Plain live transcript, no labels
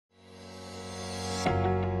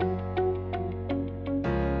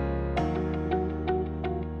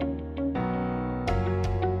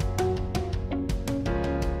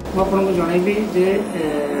आपको जनइबी जे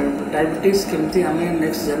डायबिटीज केमती आम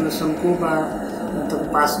नेक्स्ट जेनेरेशन को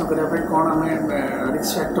पास न करने कौन आम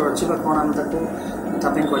रिस्क फैक्टर अच्छी कौन आम कर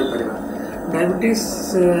डायबिटीज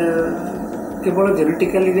केवल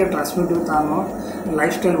जेनेटिकली ट्रांसमिट हो नुह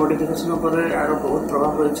लाइफस्टाइल मॉडिफिकेशन पर यार बहुत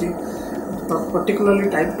प्रभाव रही पर्टिकुलरली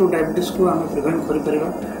टाइप 2 डायबिटीज को आम प्रिवेंट कर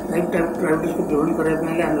टाइप डायबिटीज को प्रिवेंट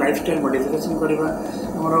करने आम लाइफस्टाइल मॉडिफिकेशन करवा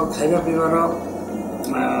आम खाଇବା पीबार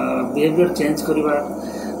बिहेवियर चेंज करवा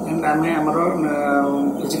एंड आम आमर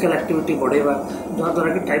फिजिकल एक्टिविटी बढ़ेवा जहाँद्वारा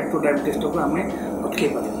कि टाइप 2 डायबिटीज को आम अटकई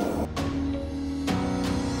पार।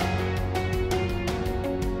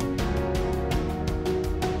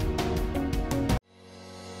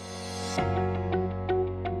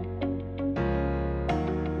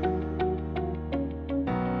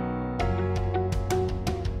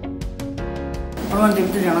 आप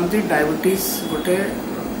जमी जानते डायबिटीज गोटे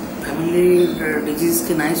फैमिली डिजीज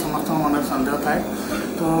के ना समस्त मन सन्देह थाए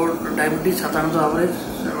तो डायबिटीज साधारणतः भाव में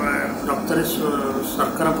रक्त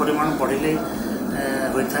शर्कर परिमाण बढ़िले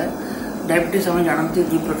होता है। डायबिटीज आम जानते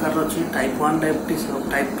दुई प्रकार अच्छी टाइप 1 डायबिटीज और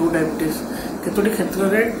टाइप 2 डायबिटीज केतोटी क्षेत्र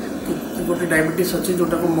में गोटे डायबिटीज अच्छी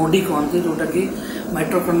जोटा को मोडी कहते जोटा कि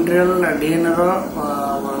माइटोकॉन्ड्रियल डीएनए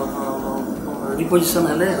रिपोजिशन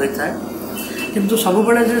हेले होता है किंतु सब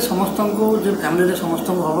बेले समस्त को जो फैमिली समस्त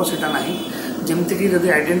को हम सीटा ना जमती जब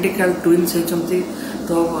आइडेंटिकल ट्विन्स होती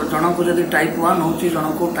तो जन को जब टाइप 1 हो जन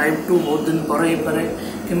को टाइप 2 बहुत दिन पर हो पारे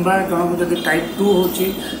कि जन को जब टाइप 2 हो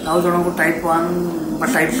जन को टाइप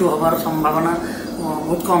 1 टाइप 2 हबार संभावना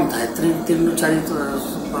बहुत कम थाए 3 ରୁ 4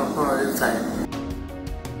 थाए।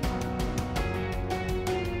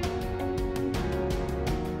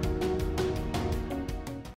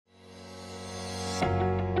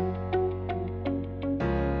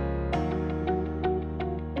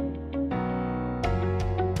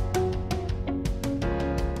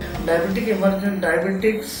 Diabetic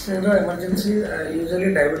diabetics emergency usually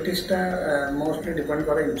डायबिटीजटा mostly depend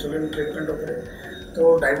करे इंसुलिन ट्रीटमेंट उपर तो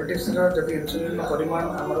डायबिटीज जब इंसुलिन परिमाण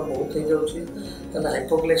आमर बहुत हो जाए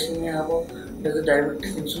हाइपोग्लाइसेमिया हम जब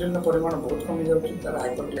डायबिटीज इंसुलिन परिमाण बहुत कमी जाए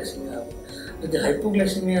हाइपोग्लाइसेमिया हम जब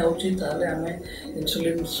हाइपोग्लाइसेमिया होमें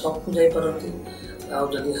इंसुलिन शॉक को जापारती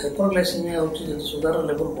आदि हाइपोग्लाइसेमिया हो सुगर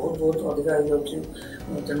लेवल बहुत बहुत अधिका हो जाए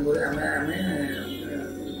तेणुक आम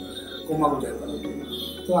कोमा को जापारती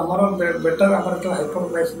तो आमर बेटर आम जो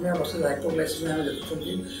हाइपोग्लाइसेमिया वर्सेस हाइपोग्लाइसेमिया आम देखुं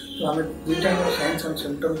तो आम दुईटा साइंस एंड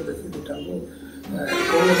सिम्पटम को देखिए दुईटा को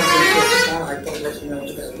कौन हाइपोग्लाइसेमिया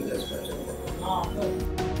हाइपोग्लाइसेमिया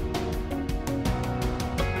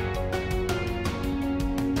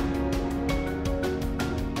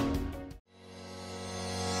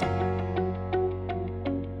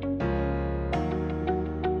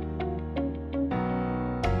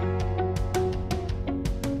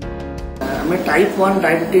आम टाइप 1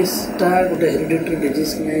 डायबिटीजटा गोटे हेरिडिटरी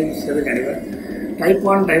डिजीज नहीं जाना टाइप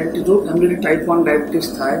 1 डायबिटीज जो फैमिली टाइप 1 डायबिटीज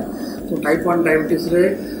थाए तो type 1 diabetes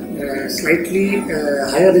slightly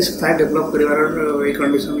higher risk था डेभलप कर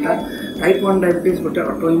कंडीशनटा टाइप 1 डायबिटीज गोटे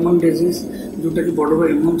ऑटोइम्यून डिजीज जोटा कि बड़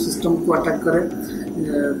इम्यून सिस्टम को अटैक करे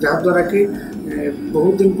जहाँद्वारा कि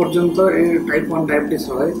बहुत दिन पर्यंत टाइप 1 डायबिटीज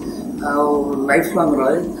रहे लाइफ लॉन्ग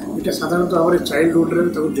रहे ये साधारणतः भाव में चाइल्डहुड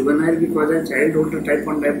जुवेनाइल भी कह जाए चाइल्डहुड टाइप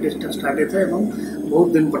 1 डायबिटीज स्टार्ट होता है और बहुत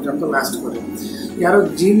दिन पर्यंत लास्ट करे यार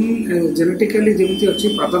जीन जेनेटिकली जमी अच्छी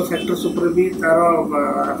अदर फैक्टर्स उपर भी तार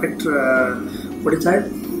अफेक्ट पड़ता है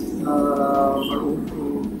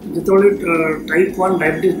जिते टाइप 1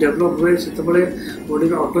 डायबिटीज डेभलप हुए से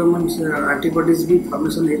बॉडी ऑटोइम्यून एंटीबॉडीज भी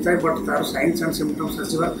फॉर्मेशन होता है बट तार science and symptoms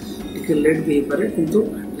आसवा T late भी हो पारे किंतु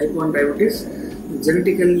टाइप 1 डायबिटीज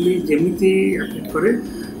जेनेटिकली जमी अफेक्ट करे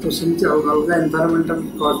तो सेमती अलग अलग एनवायरमेंटल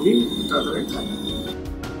कज भी था।